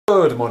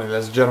Good morning,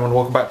 ladies and gentlemen,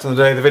 welcome back to the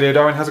day of the video.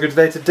 Darren has a good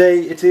day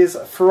today. It is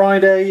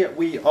Friday.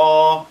 We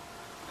are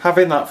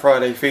having that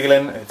Friday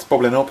feeling. It's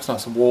bubbling up, it's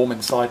nice and warm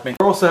inside me.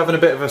 We're also having a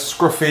bit of a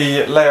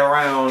scruffy lay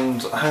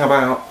around, hang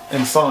about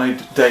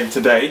inside day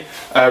today.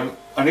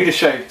 I need a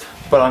shave,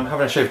 but I'm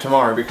having a shave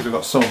tomorrow because we've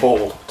got summer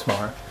ball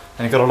tomorrow.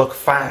 And you've got to look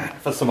fine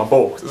for summer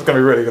ball, because it's going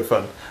to be really good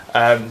fun.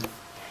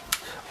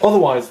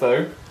 Otherwise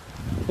though,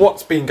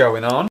 what's been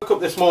going on? I woke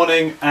up this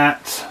morning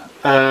at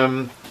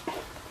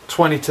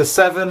 20 to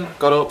 7,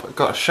 got up,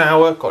 got a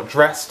shower, got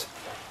dressed.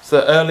 It's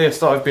the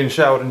earliest I've been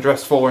showered and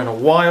dressed for in a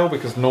while,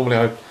 because normally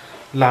I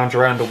lounge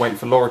around and wait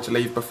for Laura to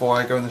leave before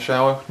I go in the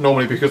shower.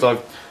 Normally because I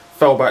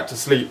fell back to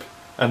sleep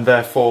and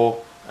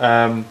therefore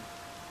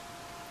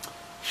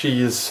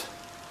she's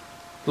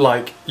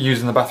like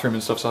using the bathroom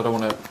and stuff, so I don't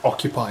want to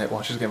occupy it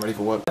while she's getting ready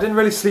for work. I didn't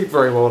really sleep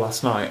very well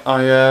last night.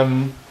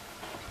 I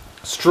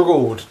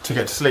struggled to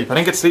get to sleep. I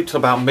didn't get to sleep till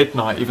about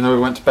midnight, even though we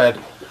went to bed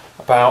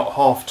about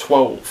half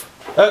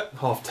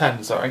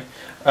 10, sorry.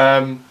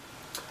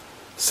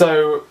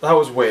 So that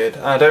was weird.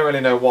 I don't really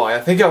know why.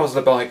 I think I was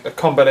like a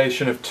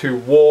combination of too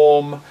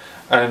warm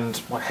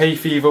and my hay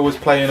fever was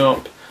playing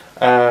up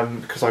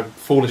because I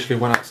foolishly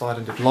went outside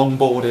and did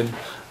longboarding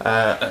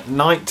at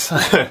night.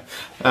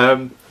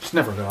 It's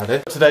never a good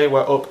idea. Today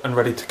we're up and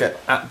ready to get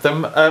at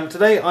them.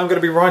 Today I'm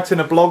going to be writing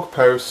a blog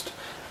post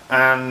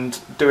and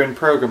doing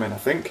programming, I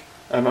think.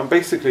 I'm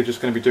basically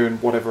just going to be doing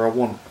whatever I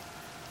want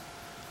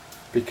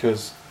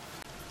because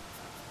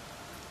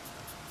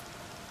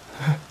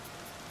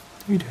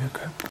you do,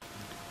 okay.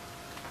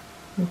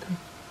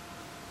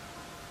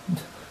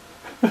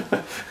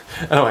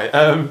 Anyway,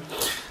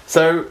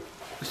 so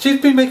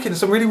she's been making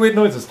some really weird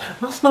noises.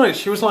 Last night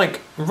she was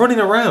like running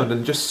around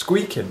and just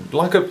squeaking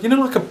like a, you know,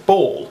 like a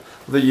ball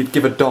that you'd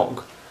give a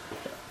dog.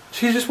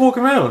 She's just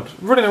walking around,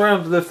 running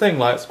around the thing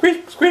like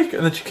squeak, squeak,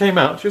 and then she came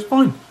out. She was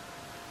fine.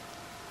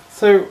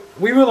 So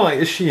we were like,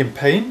 is she in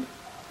pain?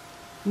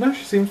 No,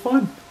 she seemed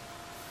fine.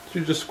 She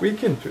was just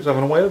squeaking. She was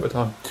having a whale of a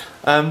time.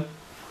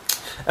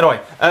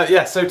 Anyway,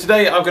 yeah, so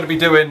today I'm going to be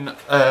doing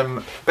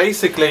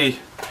basically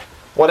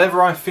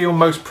whatever I feel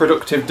most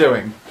productive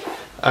doing,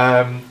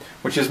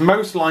 which is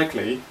most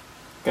likely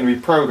going to be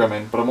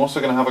programming, but I'm also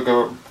going to have a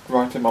go at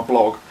writing my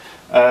blog.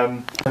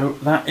 So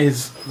that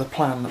is the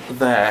plan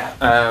there.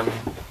 I'm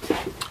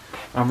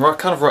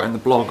kind of writing the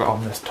blog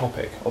on this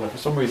topic, although for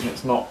some reason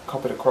it's not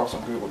copied across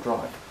on Google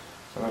Drive,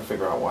 so I'm going to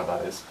figure out why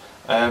that is.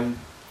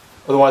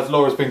 Otherwise,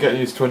 Laura's been getting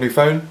used to a new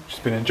phone. She's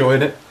been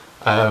enjoying it.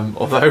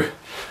 Although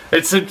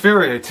it's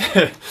infuriating.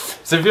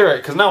 It's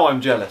infuriating because now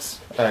I'm jealous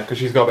because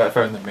she's got a better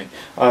phone than me.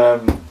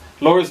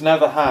 Laura's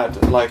never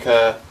had like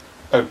a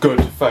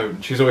good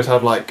phone. She's always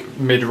had like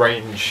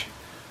mid-range,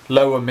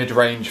 lower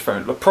mid-range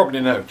phone. Probably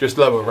no, just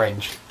lower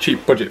range,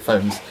 cheap budget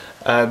phones.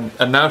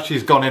 And now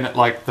she's gone in at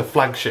like the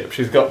flagship.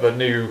 She's got the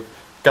new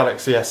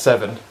Galaxy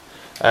S7,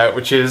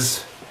 which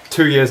is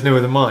 2 years newer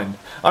than mine.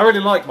 I really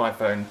like my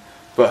phone,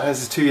 but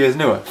hers is 2 years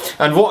newer.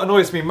 And what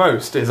annoys me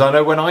most is I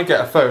know when I get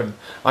a phone,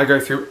 I go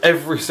through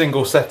every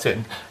single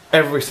setting,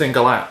 every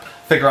single app,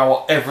 figure out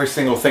what every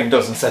single thing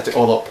does and set it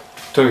all up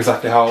to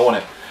exactly how I want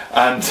it.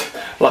 And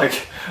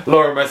like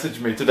Laura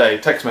messaged me today,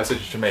 text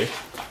message to me,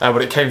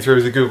 but it came through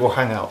as a Google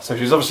Hangout. So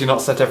she's obviously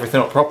not set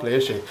everything up properly,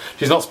 is she?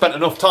 She's not spent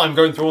enough time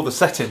going through all the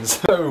settings.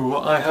 So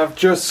I have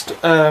just,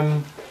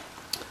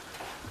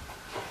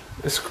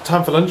 it's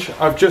time for lunch.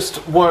 I've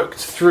just worked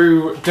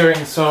through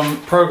doing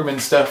some programming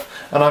stuff,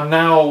 and I'm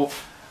now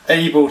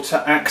able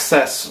to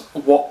access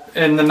what,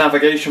 in the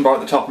navigation bar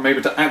at the top, I'm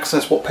able to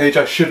access what page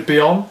I should be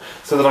on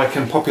so that I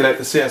can populate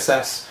the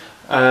CSS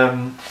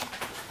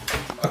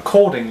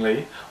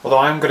accordingly, although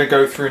I'm going to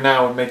go through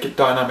now and make it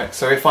dynamic,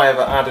 so if I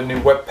ever add a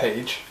new web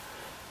page,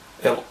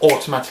 it'll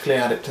automatically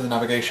add it to the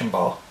navigation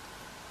bar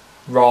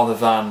rather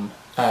than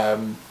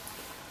and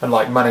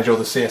like manage all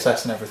the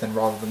CSS and everything,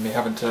 rather than me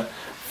having to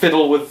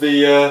fiddle with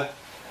the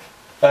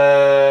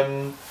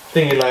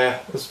thingy layer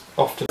as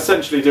often.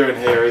 Essentially doing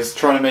here is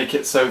trying to make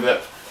it so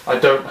that I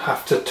don't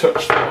have to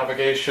touch the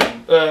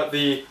navigation,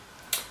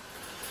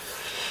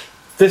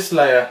 this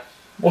layer,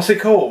 what's it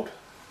called?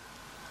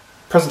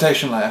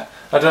 Presentation layer.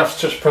 I don't have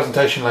to touch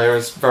presentation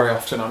layers very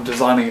often. I'm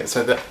designing it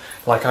so that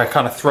like I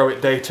kind of throw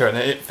it data and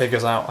it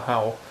figures out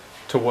how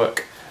to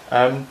work.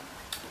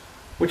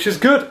 Which is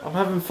good, I'm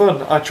having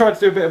fun. I tried to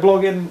do a bit of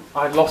blogging,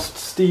 I lost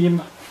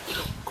Steam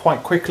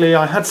quite quickly.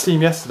 I had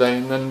Steam yesterday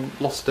and then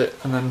lost it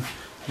and then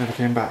never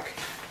came back.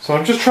 So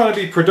I'm just trying to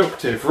be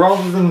productive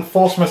rather than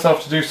force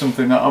myself to do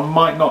something that I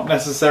might not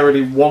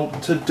necessarily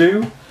want to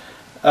do.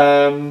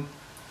 I'm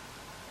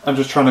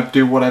just trying to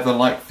do whatever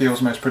like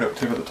feels most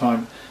productive at the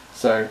time.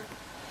 So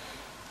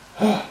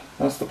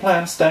that's the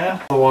plan,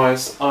 Stan.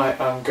 Otherwise I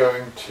am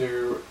going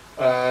to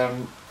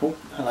oh,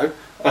 hello.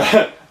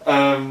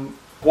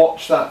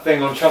 Watch that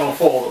thing on Channel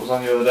 4 that was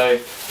on the other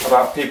day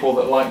about people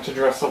that like to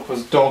dress up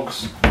as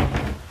dogs.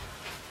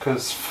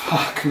 Because,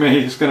 fuck me,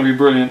 it's going to be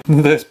brilliant.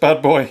 This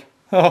bad boy.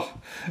 Oh,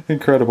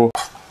 incredible.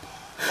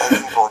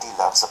 Everybody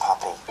loves a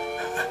puppy.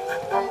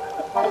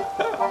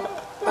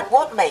 But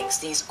what makes thinks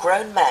these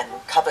grown men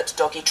covet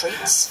doggy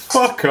treats.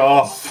 Fuck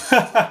off.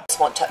 They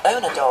want to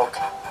own a dog.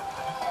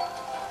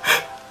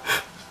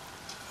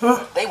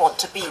 They want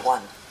to be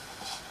one.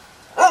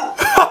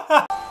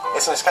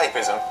 It's an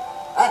escapism.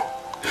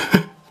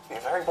 It'd be a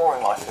very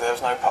boring life if there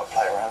was no pup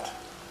play around.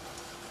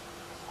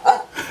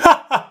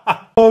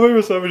 Oh, we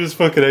were so just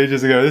fucking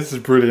ages ago. This is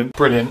brilliant.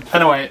 Brilliant.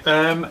 Anyway,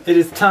 it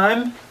is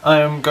time. I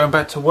am going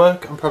back to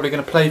work. I'm probably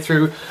going to play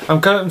through...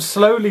 I'm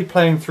slowly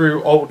playing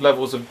through old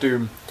levels of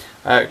Doom.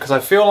 Because I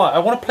feel like I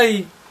want to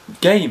play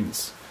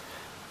games.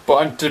 But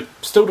I'm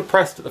still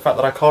depressed at the fact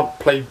that I can't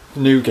play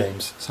new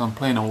games. So I'm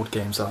playing old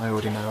games that I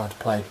already know how to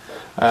play.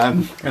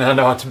 And I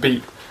know how to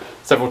beat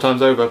several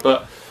times over.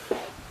 But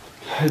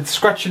it's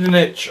scratching an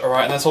itch.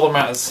 Alright, that's all that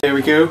matters. Here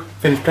we go.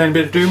 Finished playing a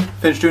bit of Doom.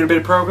 Finished doing a bit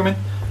of programming.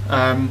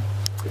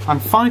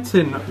 I'm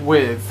fighting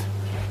with...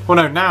 Well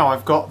no, now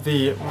I've got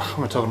the... What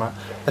am I talking about?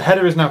 The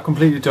header is now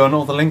completely done,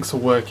 all the links are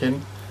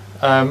working.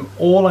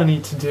 All I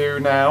need to do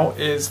now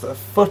is the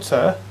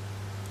footer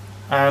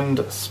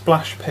and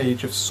splash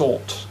page of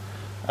sort.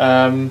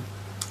 And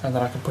then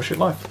I can push it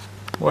live.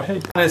 Well,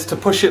 hey. And it's to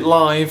push it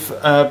live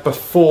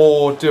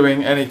before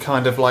doing any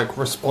kind of like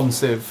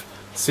responsive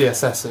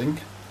CSSing.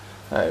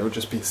 It will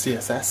just be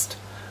CSS'd.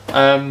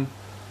 And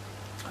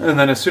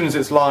then as soon as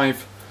it's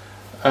live,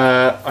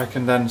 I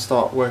can then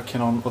start working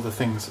on other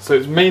things. So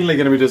it's mainly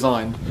going to be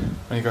designed,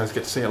 when you guys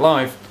get to see it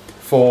live,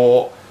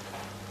 for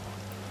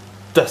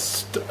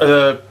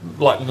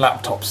like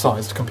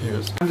laptop-sized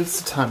computers. And it's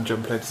the time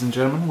jump, ladies and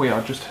gentlemen. We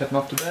are just heading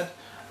off to bed.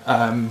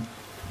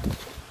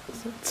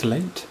 It's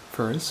late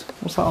for us.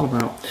 What's that all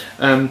about?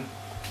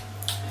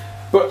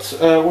 But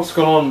what's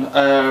gone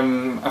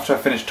on? After I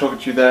finished talking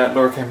to you there,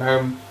 Laura came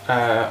home.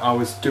 I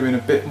was doing a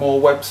bit more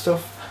web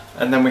stuff,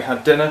 and then we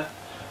had dinner.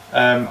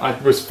 I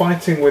was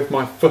fighting with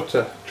my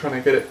footer, trying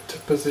to get it to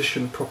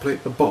position properly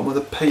at the bottom of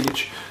the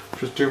page,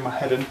 which was doing my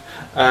head in,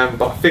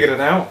 but I figured it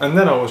out, and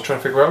then I was trying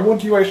to figure out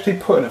what do you actually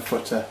put in a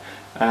footer.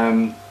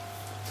 So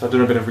I've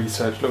done a bit of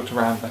research, looked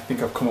around, and I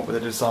think I've come up with a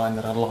design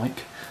that I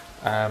like.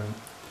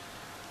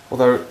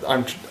 Although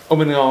I'm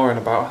umming and ahhing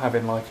about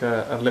having like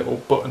a little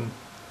button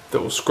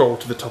that will scroll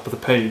to the top of the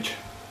page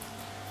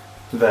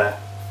there.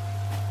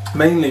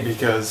 Mainly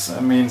because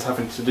it means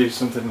having to do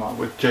something like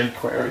with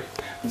jQuery.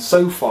 And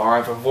so far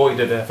I've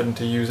avoided having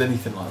to use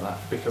anything like that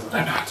because I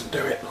don't know how to do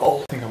it.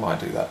 I think I might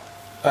do that.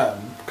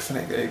 Because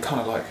then it kind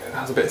of like it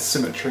has a bit of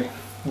symmetry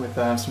with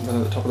something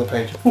at the top of the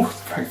page. Ooh,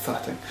 it's very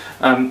exciting.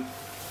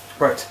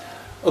 Right,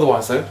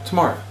 otherwise though,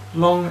 tomorrow,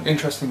 long,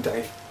 interesting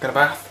day. Get a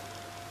bath,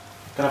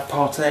 gonna have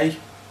party.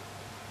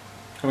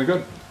 Gonna be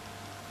good.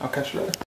 I'll catch you later.